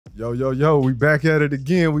Yo, yo, yo, we back at it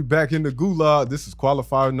again. We back in the GULAG. This is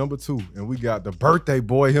qualifier number 2. And we got the birthday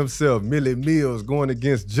boy himself, Millie Mills, going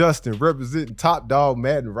against Justin, representing Top Dog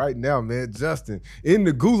Madden right now, man. Justin, in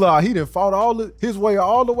the GULAG, he done fought his way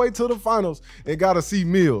all the way to the finals and got to see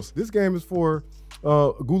Mills. This game is for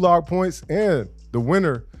GULAG points, and the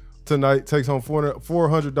winner tonight takes home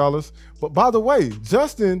 $400. But by the way,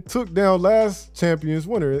 Justin took down last champion's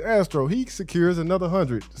winner, Astro. He secures another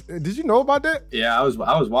 100. Did you know about that? Yeah, I was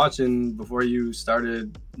watching before you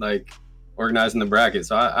started like organizing the bracket,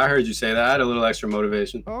 so I heard you say that. I had a little extra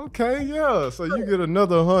motivation. Okay, yeah. So you get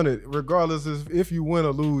another 100, regardless if you win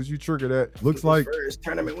or lose. You trigger that. Looks like first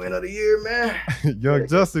tournament win of the year, man. Young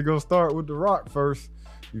Justin gonna start with the rock first.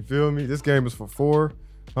 You feel me? This game is for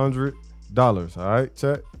 $400. All right,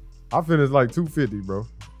 chat. I finished like 250, bro.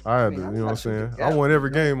 I had to, you know what I'm saying? I won every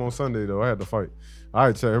game on Sunday, though. I had to fight. All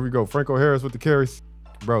right, chat, here we go. Franco Harris with the carries.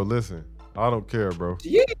 Bro, listen, I don't care, bro.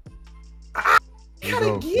 Yeah. He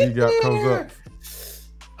comes up.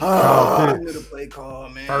 I knew the play call,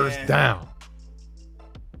 man. First down.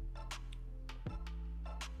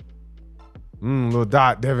 Little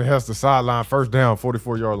dot. Devin Hester sideline. First down,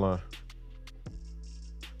 44-yard line.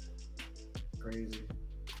 Crazy.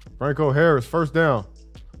 Franco Harris, first down.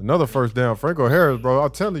 Another first down. Franco Harris, bro. I'm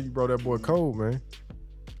telling you, bro, that boy cold, man.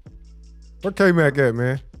 Where K-Mac at,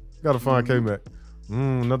 man? Gotta find K-Mac.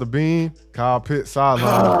 Another bean. Kyle Pitts,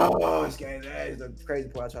 sideline. Oh, this game, that is the crazy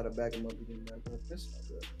part. I try to back him up again. This is not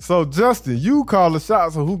good. So, Justin, you call the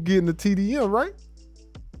shots on who getting the TDM, right?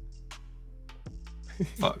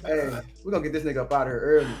 Fuck. Hey, we're gonna get this nigga up out of here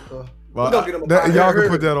early, bro. Well, y'all can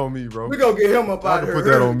put that on me, bro. We're gonna get him up out of here. Y'all can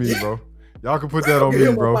put that on me, bro. Y'all can put that on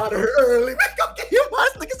me, bro. Out of here early. We're gonna get him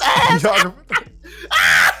out of his ass.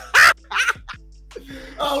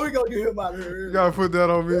 Oh, we gonna get him out of here. You gotta put that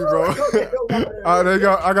on me, bro.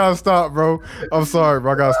 I gotta stop, bro. I'm sorry,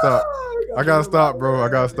 bro. I gotta stop. I gotta stop, bro. I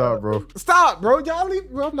gotta stop, bro. Stop, bro. Y'all leave,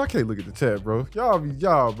 bro. I can't look at the chat, bro.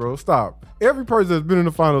 Y'all, bro. Stop. Every person that's been in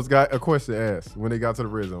the finals got a question asked when they got to the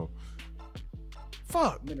red zone.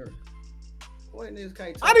 Fuck.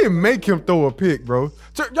 I didn't make him throw a pick, bro.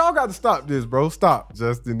 Y'all got to stop this, bro. Stop,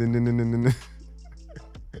 Justin.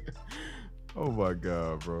 Oh my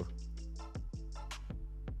God, bro.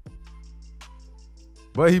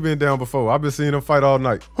 But he been down before. I've been seeing him fight all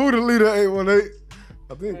night. Who the leader 818?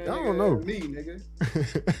 I think, I don't know. Me, nigga.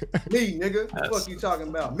 Me, nigga. What the fuck you talking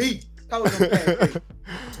about? Me.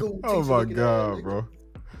 Oh my God, bro.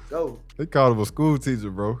 Go. They called him a school teacher,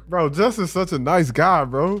 bro. Bro, Justin's such a nice guy,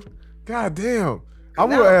 bro. God damn. I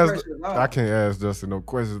will ask. I can't ask Justin no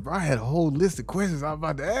questions, bro. I had a whole list of questions I was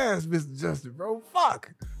about to ask Mr. Justin, bro.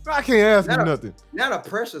 Fuck. I can't ask him nothing. Now the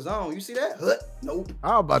pressure's on. You see that? Nope.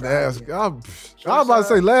 I was about to ask. I was about to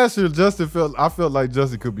say last year I felt like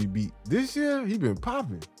Justin could be beat. This year he been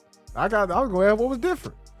popping. I was gonna ask what was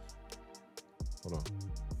different. Hold on.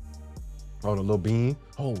 Oh, the little bean.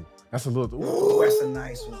 Oh, that's a little. Ooh, that's a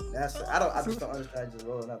nice one. I just don't understand just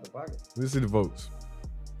rolling out the pocket. Let's see the votes.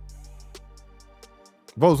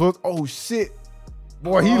 Votes. Oh shit.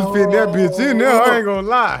 Boy, he was fitting that bitch in there. I ain't gonna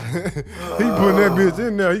lie. He putting that bitch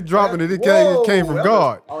in there. He dropping it. It came from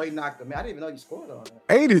guard. Oh, he knocked him. I didn't even know you scored on that.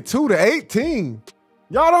 82-18.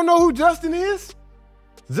 Y'all don't know who Justin is?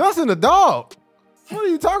 Justin the dog. What are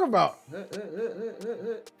you talking about?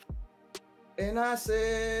 And I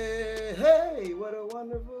said, hey, what a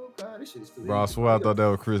wonderful car. This shit's too Bro, I swear I thought that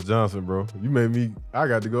was Chris Johnson, bro. You made me, I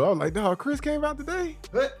got to go. I was like, dog, Chris came out today?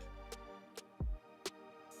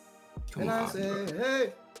 And I said,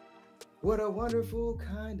 hey, what a wonderful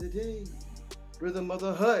kind of day. Rhythm of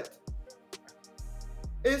the Hut.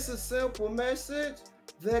 It's a simple message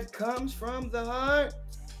that comes from the heart.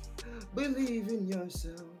 Believe in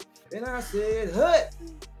yourself. And I said, Hut,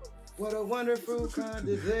 what a wonderful kind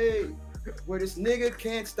of day. Where this nigga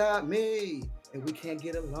can't stop me. And we can't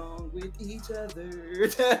get along with each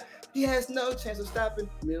other. He has no chance of stopping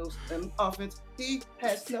Mills and offense. He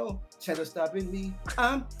has no chance of stopping me.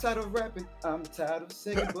 I'm tired of rapping. I'm tired of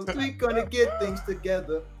singing. But we're gonna get things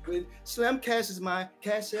together. With Sl1mghost is my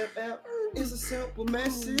cash app. It's a simple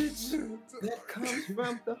message that comes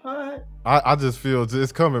from the heart. I just feel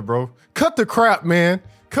it's coming, bro. Cut the crap, man.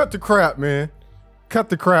 Cut the crap, man. Cut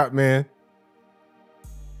the crap, man.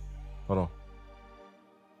 Hold on.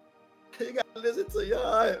 You gotta listen to your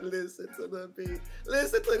heart. Listen to the beat.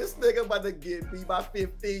 Listen to this nigga about to get me by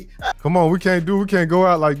 50. Come on, we can't go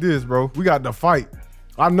out like this, bro. We got to fight.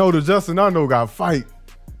 I know the Justin I know got fight.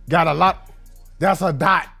 Got a lot. That's a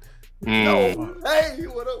dot. No. Hey,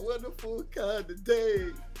 what a wonderful kind of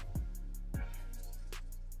day.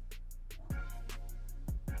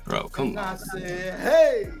 Bro, come And I on. said,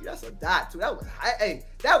 hey, that's a dot too. That was hot. Hey,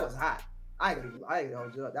 that was hot. I ain't gonna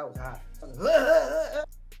hold you up. That was hot.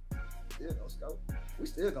 Still gonna score. We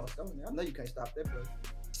still gonna score. I know you can't stop that, bro.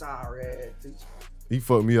 Sorry, teacher. He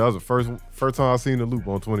fucked me up. That was the first time I seen the loop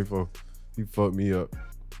on 24. He fucked me up.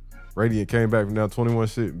 Radiant came back from down 21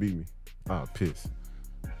 shit and beat me. Ah, piss.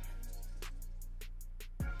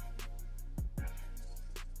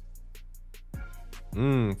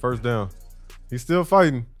 First down. He's still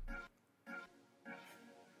fighting.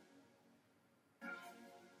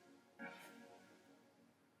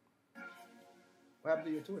 What happened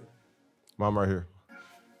to your Twitter? Mom right here.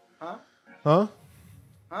 Huh? Huh?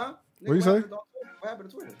 Huh? What you say? What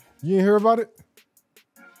happened to Twitter? You ain't hear about it?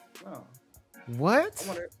 No. What?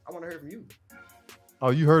 I want to hear from you.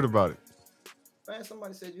 Oh, you heard about it. Man,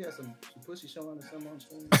 somebody said you had some pussy showing or something on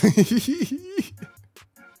stream.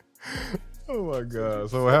 Oh my God.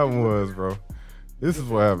 So what happened was, bro, this is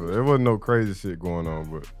what happened. There wasn't no crazy shit going on,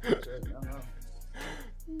 but.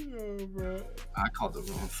 Yo, bro. I called the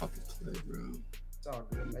wrong fucking play, bro. It's all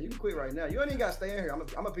good, man. You can quit right now. You don't even got to stay in here.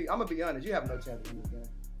 I'm gonna be honest. You have no chance to win this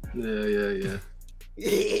game.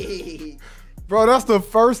 Yeah. Bro, that's the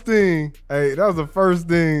first thing. Hey, that was the first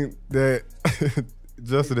thing that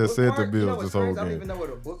Justin had said to Bills this whole game. I don't even know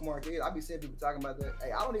what a bookmark is. I be seeing people talking about that.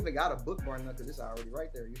 Hey, I don't even got a bookmark because it's already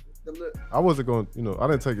right there. I wasn't going, I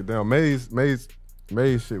didn't take it down. Maze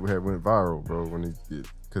shit had went viral, bro, when he did.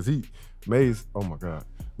 Because Maze, oh my God.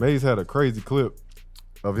 Maze had a crazy clip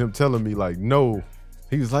of him telling me, like, no.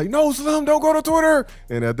 He was like, no, Slim, don't go to Twitter.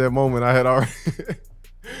 And at that moment, I had already.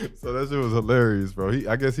 So that shit was hilarious, bro.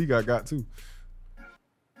 I guess he got too.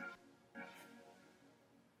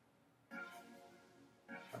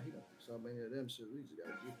 He got so many of them shit. We just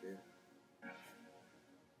gotta get there.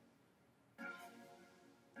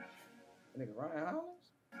 Nigga Ryan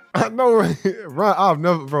Hollins? I know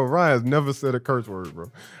Ryan. Ryan has never said a curse word,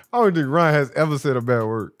 bro. I don't think Ryan has ever said a bad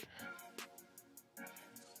word.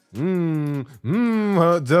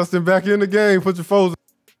 Justin back in the game. Put your foes.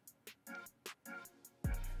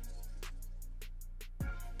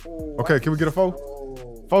 Okay, can we get a foe?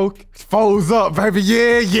 Foes up, baby.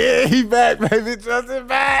 Yeah, he back, baby. Justin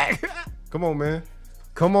back. Come on, man.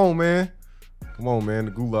 The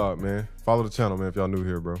GULAG, man. Follow the channel, man, if y'all new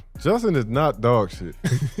here, bro. Justin is not dog shit.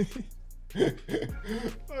 Y'all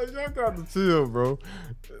got to chill, bro.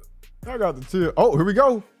 Y'all got to chill. Oh, here we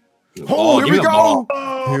go. Oh, here we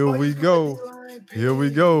go. Here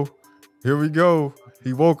we go.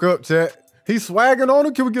 He woke up, chat. He's swagging on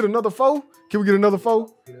him. Can we get another foe?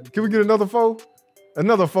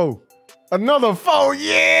 Another foe.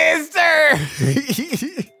 Yes, sir.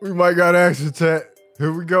 We might got action, chat.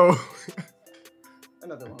 Here we go.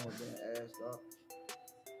 Another one was being ass, dog.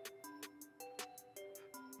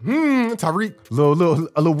 Tyreek, a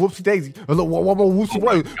little whoopsie daisy, one more whoopsie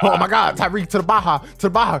way. Oh my God, Tyreek to the Baja.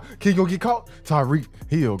 Can you go get caught? Tyreek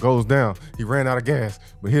Hill goes down. He ran out of gas,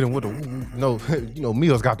 but hit him with the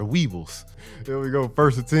Mills got the weebles. There we go,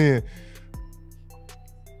 1st and 10.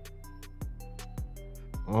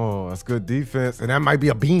 Oh, that's good defense, and that might be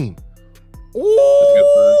a beam.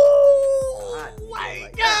 Oh my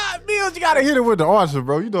God, Mills, you gotta hit it with the archer,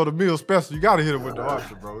 bro. You know the Mills special. You gotta hit it with the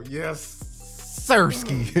archer, bro. Yes,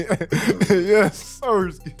 Sirski. Yes,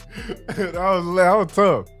 Sirski. That was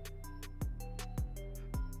tough.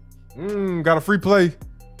 Got a free play.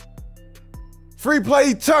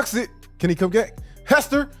 He chucks it. Can he come get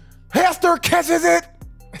Hester catches it.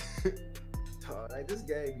 Like this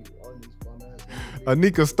game, all these bum ass.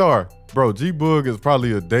 Anika Star. Bro, G-Bug is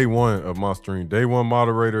probably a day one of my stream. Day one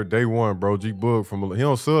moderator, day one, bro. G-Bug he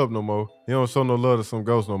don't sub no more. He don't show no love to some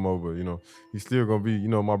ghost no more, but he's still gonna be,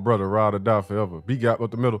 my brother, ride or die forever. B gap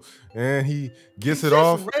up the middle. And he gets it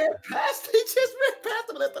off. He just ran past him.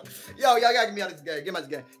 Yo, y'all gotta get me out of this game. Get me out of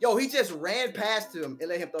this game. Yo, he just ran past him and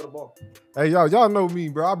let him throw the ball. Hey, y'all know me,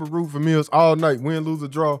 bro. I've been rooting for Mills all night. Win, lose, or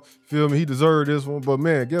draw. Feel me? He deserved this one. But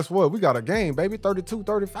man, guess what? We got a game, baby.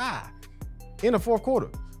 32-35 in the 4th quarter.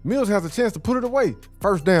 Mills has a chance to put it away.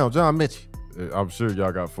 First down, John Mitchell. I'm sure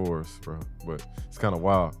y'all got 4s, bro, but it's kind of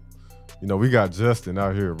wild. We got Justin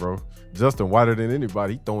out here, bro. Justin whiter than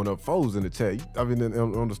anybody. He throwing up foes in the chat.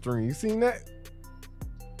 On the stream. You seen that?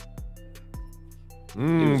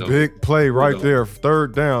 Big play right there.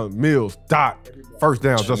 3rd down, Mills, dot. 1st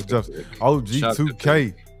down, Justin.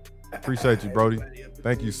 OG2K. Appreciate you, Brody.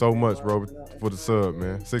 Thank you so much, bro, for the sub,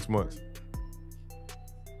 man. 6 months.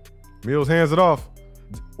 Mills hands it off.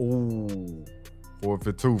 Ooh, 4th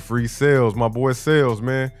and 2, free sales. My boy Sales,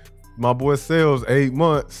 man. 8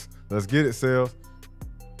 months. Let's get it, Sales.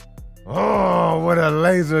 Oh, what a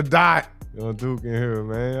laser dot. Young Duke in here,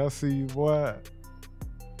 man. I see you, boy.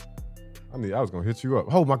 I was gonna hit you up.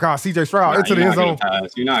 Oh my God, CJ Stroud into the you're end zone.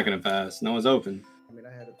 You're not gonna pass. No one's open. I mean,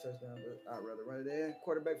 I had a touchdown, but I'd rather run it in.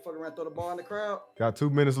 Quarterback fucking around, throw the ball in the crowd. Got 2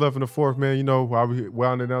 minutes left in the fourth, man. You know, while we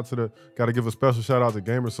winding down to the, got to give a special shout out to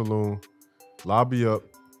Gamer Saloon, Lobby Up,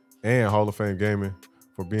 and Hall of Fame Gaming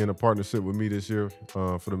for being a partnership with me this year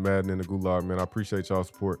for the Madden and the Gulag, man. I appreciate y'all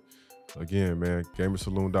support. Again, man,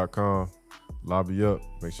 gamersaloon.com, Lobby Up.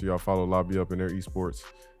 Make sure y'all follow Lobby Up in their esports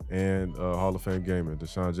and Hall of Fame Gaming,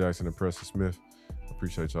 Deshaun Jackson and Preston Smith.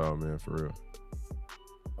 Appreciate y'all, man, for real.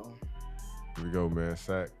 Here we go, man.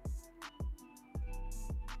 Sack.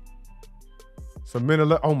 It's a minute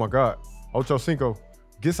left. Oh my God. Ocho Cinco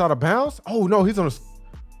gets out of bounds. Oh no, he's on a.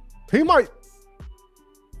 He might.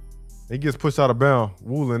 He gets pushed out of bounds.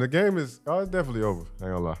 Woolen. The game is it's definitely over. I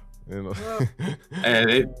ain't gonna lie. You know?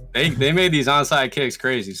 Hey, they made these onside kicks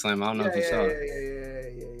crazy, Slim. I don't know if you saw it.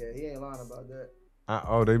 Yeah. He ain't lying about that.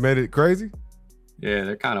 Oh, they made it crazy? Yeah,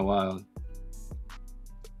 they're kind of wild.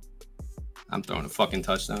 I'm throwing a fucking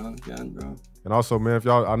touchdown again, bro. And also, man, if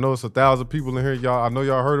y'all, I know it's 1,000 people in here. Y'all, I know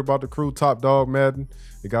y'all heard about the crew, Top Dog Madden.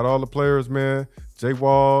 They got all the players, man. J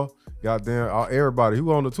Wall, goddamn, everybody.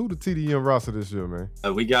 Who on the TDM roster this year, man?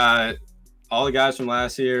 We got all the guys from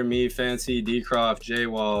last year, me, Fancy, D-Croft, J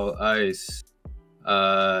Wall, Ice.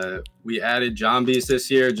 We added John Beast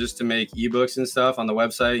this year just to make ebooks and stuff on the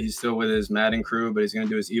website. He's still with his Madden crew, but he's going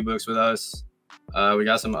to do his ebooks with us. We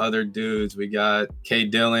got some other dudes. We got K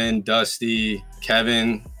Dillon, Dusty,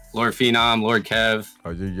 Kevin, Lord Phenom, Lord Kev. Oh,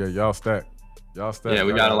 yeah, y'all stacked. Y'all stacked. Yeah,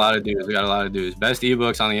 we got a lot of dudes. Best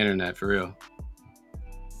ebooks on the internet, for real.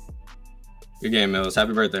 Good game, Mills.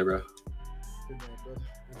 Happy birthday, bro.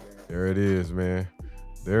 There it is, man.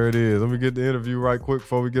 There it is. Let me get the interview right quick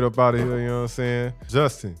before we get up out of here, you know what I'm saying?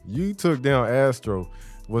 Justin, you took down Astro.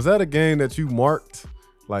 Was that a game that you marked?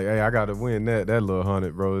 Like, hey, I got to win that little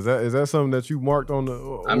 100, bro. Is that something that you marked on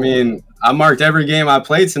the? I mean, I marked every game I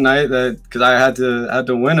played tonight because I had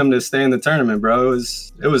to win them to stay in the tournament, bro.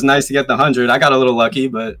 It was nice to get the 100. I got a little lucky,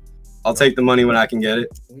 but I'll take the money when I can get it.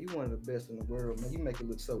 You one of the best in the world, man. You make it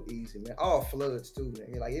look so easy, man. All floods too,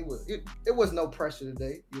 man. Like it was no pressure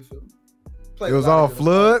today. You feel me? It was all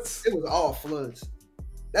floods. It was all floods.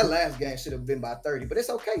 That last game should have been by 30, but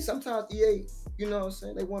it's okay. Sometimes EA, you know what I'm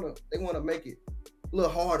saying? They wanna make it a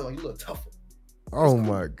little harder on you, a little tougher. Oh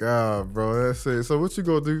my God, bro. That's it. So what you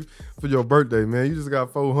gonna do for your birthday, man? You just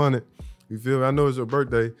got 400. You feel me? I know it's your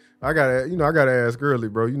birthday. I gotta ask early,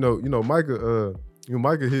 bro. You know,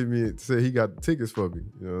 Micah hit me and said he got the tickets for me.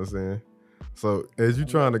 You know what I'm saying? So as you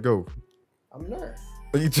trying to go? I'm there.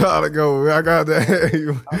 You trying to go? I got that.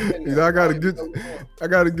 I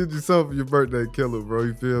gotta get you something for your birthday, killer, bro.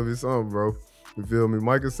 You feel me? Something, bro. You feel me?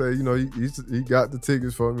 Micah say, you know, he got the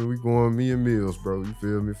tickets for me. We going me and Mills, bro. You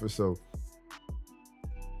feel me? For sure.